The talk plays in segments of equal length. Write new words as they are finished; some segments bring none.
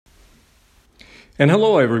And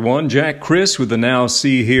hello, everyone. Jack Chris with the Now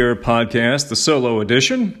See Here podcast, the solo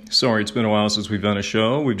edition. Sorry, it's been a while since we've done a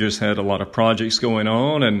show. We've just had a lot of projects going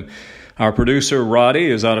on, and our producer,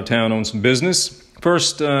 Roddy, is out of town on some business.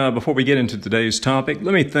 First, before we get into today's topic,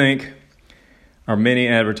 let me thank our many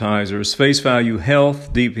advertisers: Face Value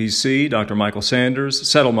Health, DPC, Dr. Michael Sanders,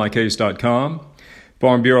 SettleMyCase.com,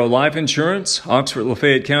 Farm Bureau Life Insurance, Oxford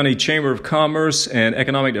Lafayette County Chamber of Commerce and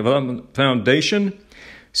Economic Development Foundation,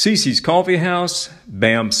 Cece's Coffee House,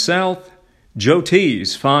 BAM South, Joe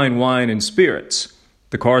T's Fine Wine and Spirits,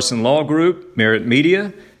 the Carson Law Group, Merit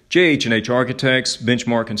Media, JH&H Architects,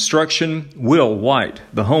 Benchmark Construction, Will White,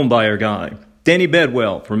 the Homebuyer Guy, Danny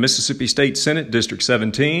Bedwell for Mississippi State Senate District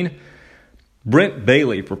 17, Brent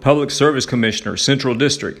Bailey for Public Service Commissioner, Central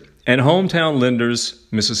District, and Hometown Lenders,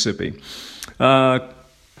 Mississippi.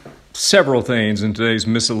 Several things in today's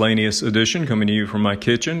miscellaneous edition coming to you from my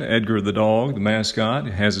kitchen. Edgar the dog, the mascot,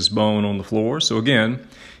 has his bone on the floor. So again,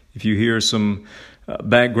 if you hear some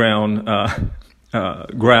background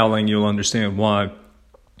growling, you'll understand why.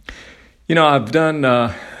 You know, I've done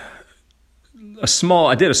I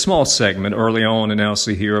did a small segment early on in Now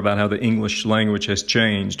See Here about how the English language has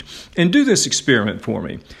changed. And do this experiment for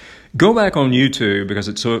me. Go back on YouTube, because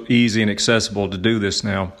it's so easy and accessible to do this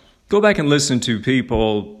now. Go back and listen to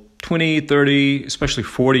people 20, 30, especially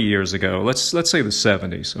 40 years ago. Let's say the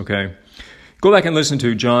 70s, okay? Go back and listen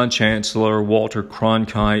to John Chancellor, Walter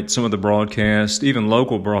Cronkite, some of the broadcasts, even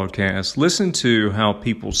local broadcasts. Listen to how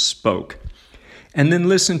people spoke. And then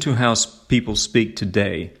listen to how people speak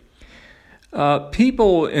today.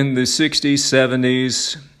 People in the 60s,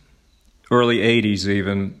 70s, early 80s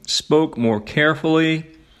even, spoke more carefully,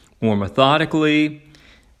 more methodically.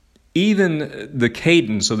 Even the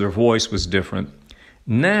cadence of their voice was different.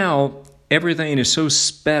 Now, everything is so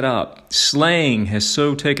sped up. Slang has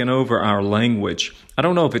so taken over our language. I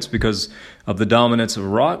don't know if it's because of the dominance of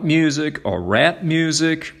rock music or rap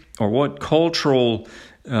music or what cultural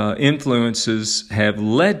influences have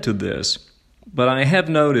led to this. But I have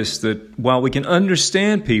noticed that while we can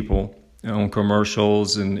understand people on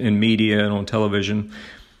commercials and in media and on television,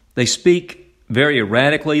 they speak very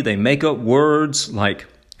erratically. They make up words like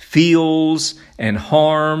feels and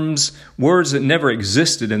harms, words that never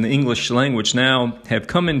existed in the English language now have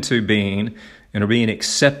come into being and are being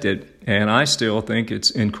accepted, and I still think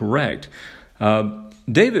it's incorrect.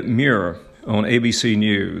 David Muir on ABC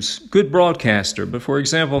News, good broadcaster, but for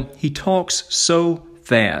example, he talks so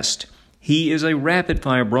fast. He is a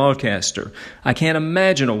rapid-fire broadcaster. I can't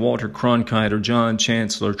imagine a Walter Cronkite or John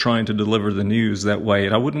Chancellor trying to deliver the news that way,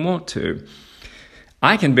 and I wouldn't want to.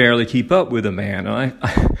 I can barely keep up with the man. I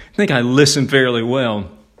think I listen fairly well.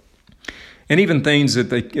 And even things that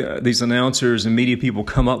these announcers and media people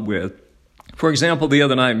come up with. For example, the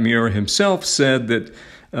other night, Muir himself said that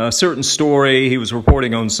a certain story, he was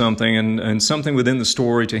reporting on something, and something within the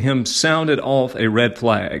story to him sounded off a red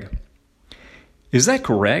flag. Is that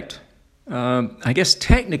correct? I guess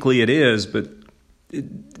technically it is, but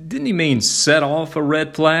didn't he mean set off a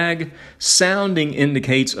red flag? Sounding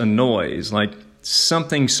indicates a noise, like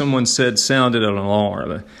something someone said sounded an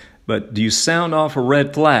alarm. But do you sound off a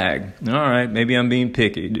red flag? All right, maybe I'm being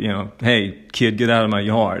picky. You know, hey, kid, get out of my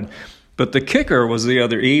yard. But the kicker was the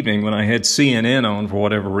other evening when I had CNN on for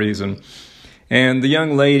whatever reason. And the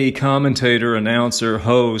young lady, commentator, announcer,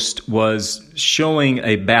 host, was showing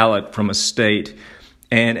a ballot from a state.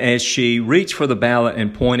 And as she reached for the ballot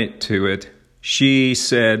and pointed to it, she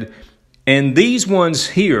said, "And these ones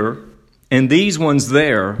here, and these ones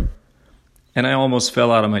there." And I almost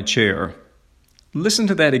fell out of my chair. Listen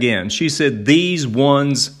to that again. She said, "These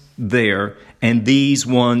ones there, and these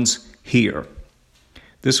ones here."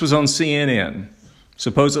 This was on CNN,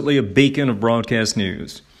 supposedly a beacon of broadcast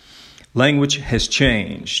news. Language has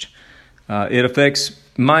changed. It affects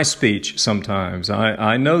my speech sometimes.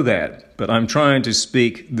 I know that, but I'm trying to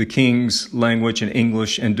speak the King's language in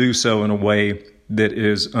English and do so in a way that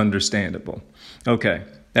is understandable. Okay,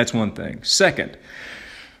 that's one thing. Second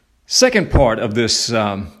part of this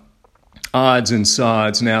Odds and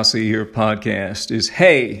Sods Now See Here podcast is,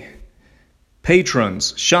 hey,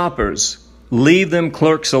 patrons, shoppers, leave them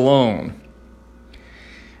clerks alone.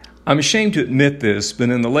 I'm ashamed to admit this, but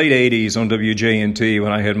in the late 80s on WJNT,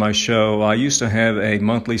 when I had my show, I used to have a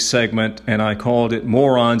monthly segment, and I called it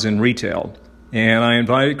Morons in Retail. And I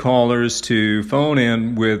invited callers to phone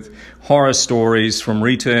in with horror stories from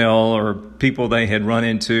retail or people they had run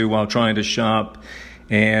into while trying to shop,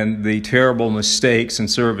 and the terrible mistakes in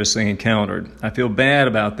service they encountered. I feel bad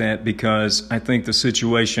about that because I think the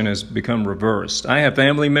situation has become reversed. I have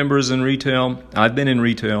family members in retail. I've been in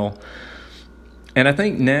retail. And I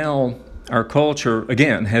think now our culture,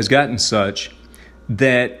 again, has gotten such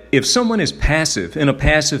that if someone is passive, in a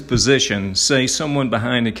passive position, say someone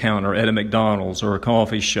behind the counter at a McDonald's or a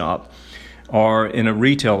coffee shop or in a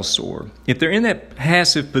retail store, if they're in that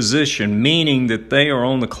passive position, meaning that they are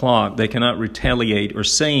on the clock, they cannot retaliate or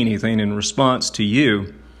say anything in response to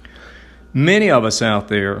you, many of us out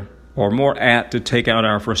there are more apt to take out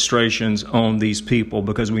our frustrations on these people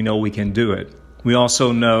because we know we can do it. We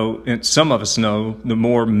also know, and some of us know, the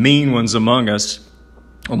more mean ones among us,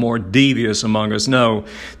 or more devious among us, know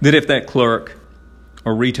that if that clerk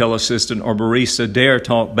or retail assistant or barista dare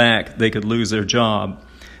talk back, they could lose their job.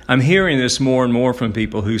 I'm hearing this more and more from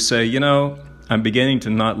people who say, I'm beginning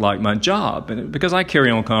to not like my job, because I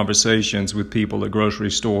carry on conversations with people at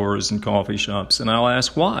grocery stores and coffee shops, and I'll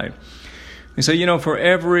ask why. They say, for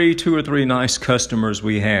every 2 or 3 nice customers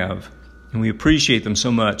we have, and we appreciate them so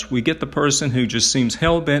much, we get the person who just seems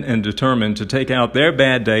hell-bent and determined to take out their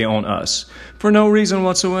bad day on us for no reason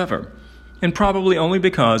whatsoever, and probably only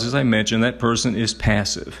because, as I mentioned, that person is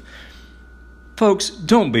passive. Folks,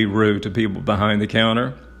 don't be rude to people behind the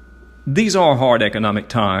counter. These are hard economic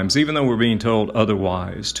times, even though we're being told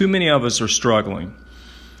otherwise. Too many of us are struggling.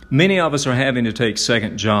 Many of us are having to take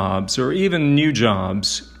second jobs or even new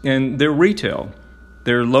jobs, and they're retail.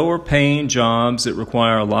 They're lower-paying jobs that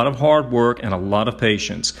require a lot of hard work and a lot of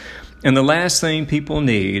patience. And the last thing people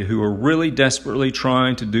need, who are really desperately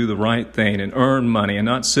trying to do the right thing and earn money and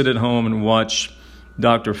not sit at home and watch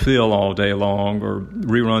Dr. Phil all day long or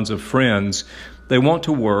reruns of Friends, they want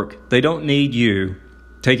to work. They don't need you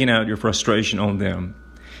taking out your frustration on them.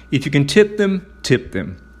 If you can tip them, tip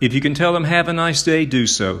them. If you can tell them, have a nice day, do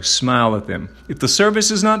so. Smile at them. If the service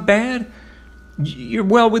is not bad, you're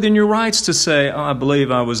well within your rights to say, I believe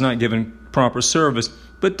I was not given proper service,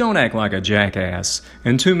 but don't act like a jackass.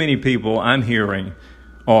 And too many people I'm hearing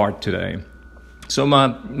are today. So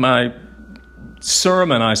my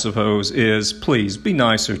sermon, I suppose, is please be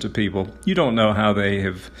nicer to people. You don't know how they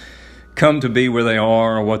have come to be where they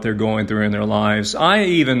are or what they're going through in their lives. I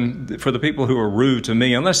even, for the people who are rude to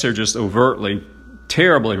me, unless they're just overtly,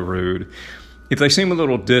 terribly rude, if they seem a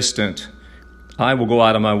little distant, I will go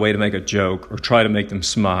out of my way to make a joke or try to make them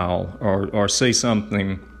smile or say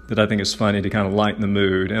something that I think is funny to kind of lighten the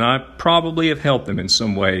mood. And I probably have helped them in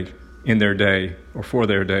some way in their day or for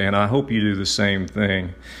their day, and I hope you do the same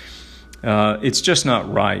thing. It's just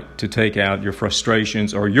not right to take out your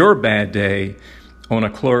frustrations or your bad day on a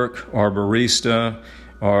clerk or a barista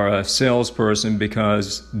or a salesperson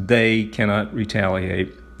because they cannot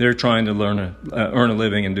retaliate. They're trying to earn a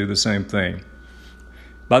living and do the same thing.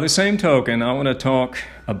 By the same token, I want to talk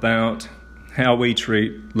about how we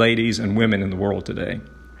treat ladies and women in the world today.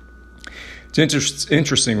 It's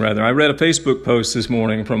interesting. I read a Facebook post this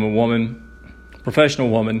morning from a woman, professional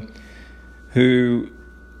woman, who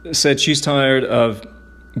said she's tired of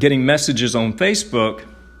getting messages on Facebook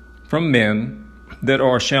from men that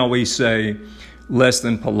are, shall we say, less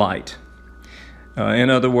than polite. In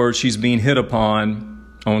other words, she's being hit upon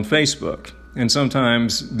on Facebook. And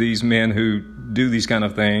sometimes these men who do these kind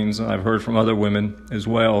of things, I've heard from other women as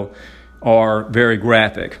well, are very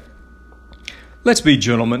graphic. Let's be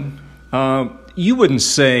gentlemen. You wouldn't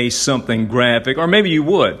say something graphic, or maybe you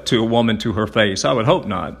would, to a woman to her face. I would hope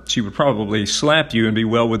not. She would probably slap you and be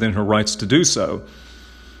well within her rights to do so.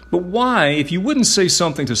 But why, if you wouldn't say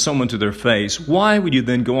something to someone to their face, why would you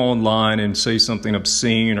then go online and say something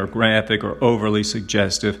obscene or graphic or overly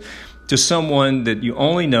suggestive to someone that you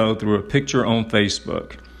only know through a picture on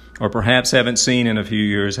Facebook, or perhaps haven't seen in a few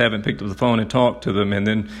years, haven't picked up the phone and talked to them, and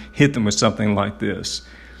then hit them with something like this?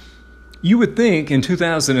 You would think in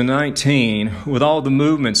 2019, with all the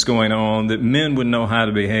movements going on, that men would know how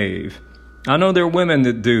to behave. I know there are women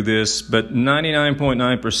that do this, but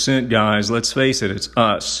 99.9% guys, let's face it, it's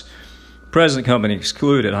us. Present company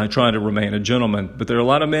excluded. I try to remain a gentleman, but there are a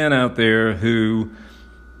lot of men out there who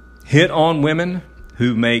hit on women,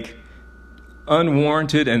 who make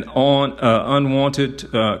unwarranted and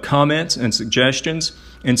unwanted comments and suggestions,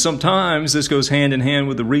 and sometimes this goes hand in hand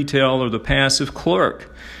with the retail or the passive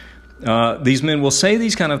clerk. These men will say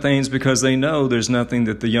these kind of things because they know there's nothing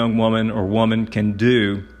that the young woman or woman can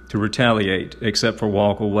do to retaliate except for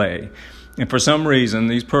walk away. And for some reason,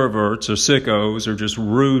 these perverts or sickos or just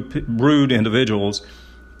rude individuals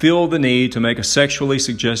feel the need to make a sexually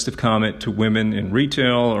suggestive comment to women in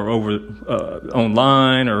retail or over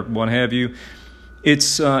online or what have you.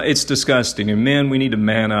 It's disgusting. And men, we need to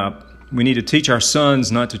man up. We need to teach our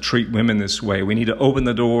sons not to treat women this way. We need to open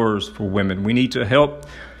the doors for women. We need to help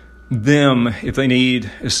them if they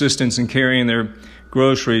need assistance in carrying their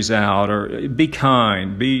groceries out, or be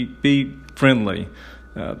kind, be friendly.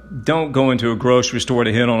 Don't go into a grocery store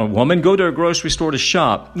to hit on a woman. Go to a grocery store to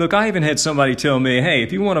shop. Look, I even had somebody tell me, hey,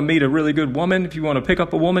 if you want to meet a really good woman, if you want to pick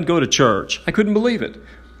up a woman, go to church. I couldn't believe it.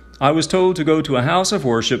 I was told to go to a house of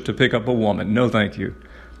worship to pick up a woman. No, thank you.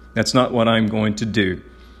 That's not what I'm going to do.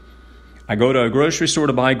 I go to a grocery store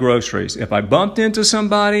to buy groceries. If I bumped into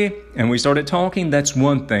somebody and we started talking, that's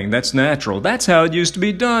one thing. That's natural. That's how it used to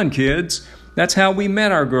be done, kids. That's how we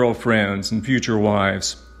met our girlfriends and future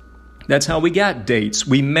wives. That's how we got dates.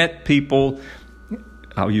 We met people,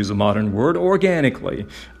 I'll use a modern word, organically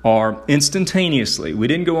or instantaneously. We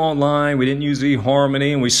didn't go online, we didn't use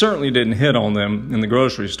eHarmony, and we certainly didn't hit on them in the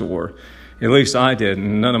grocery store. At least I didn't,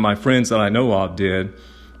 and none of my friends that I know of did.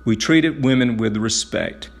 We treated women with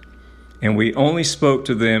respect, and we only spoke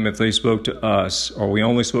to them if they spoke to us, or we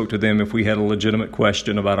only spoke to them if we had a legitimate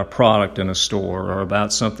question about a product in a store or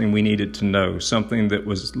about something we needed to know, something that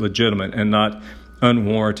was legitimate and not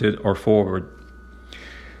unwarranted or forward.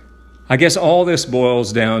 I guess all this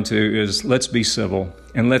boils down to is let's be civil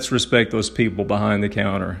and let's respect those people behind the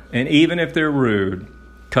counter. And even if they're rude,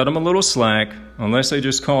 cut them a little slack, unless they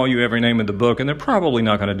just call you every name in the book, and they're probably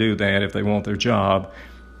not going to do that if they want their job.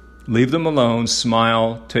 Leave them alone,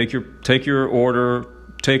 smile, take your order,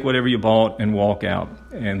 take whatever you bought and walk out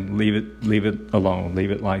and leave it alone.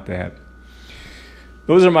 Leave it like that.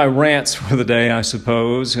 Those are my rants for the day, I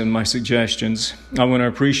suppose, and my suggestions. I want to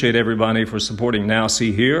appreciate everybody for supporting Now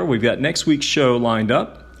See Here. We've got next week's show lined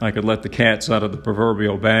up. I could let the cats out of the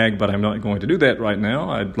proverbial bag, but I'm not going to do that right now.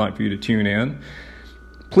 I'd like for you to tune in.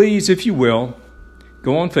 Please, if you will,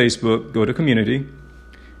 go on Facebook, go to Community,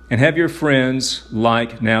 and have your friends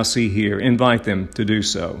like Now See Here. Invite them to do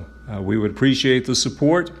so. We would appreciate the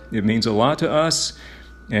support. It means a lot to us,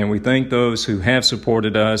 and we thank those who have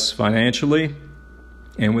supported us financially,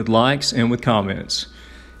 and with likes and with comments.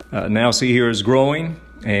 Now See Here is growing,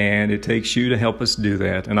 and it takes you to help us do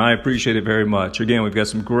that, and I appreciate it very much. Again, we've got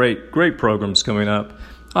some great programs coming up.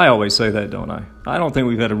 I always say that, don't I? I don't think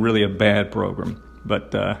we've had a bad program,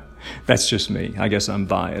 but that's just me. I guess I'm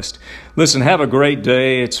biased. Listen, have a great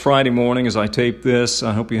day. It's Friday morning as I tape this.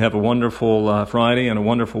 I hope you have a wonderful Friday and a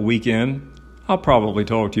wonderful weekend. I'll probably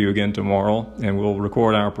talk to you again tomorrow, and we'll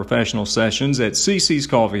record our professional sessions at CC's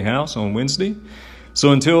Coffee House on Wednesday.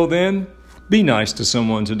 So until then, be nice to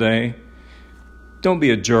someone today. Don't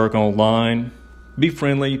be a jerk online. Be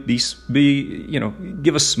friendly.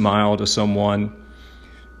 Give a smile to someone.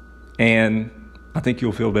 And I think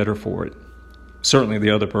you'll feel better for it. Certainly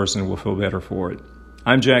the other person will feel better for it.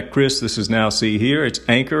 I'm Jack Christ. This is Now See Here. It's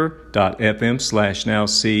anchor.fm/Now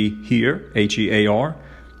See Here, HEAR,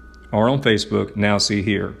 or on Facebook, Now See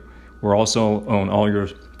Here. We're also on all your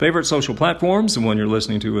favorite social platforms, the one you're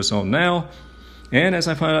listening to us on now. And as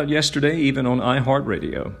I found out yesterday, even on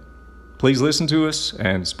iHeartRadio. Please listen to us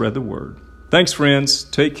and spread the word. Thanks, friends.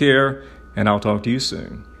 Take care, and I'll talk to you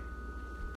soon.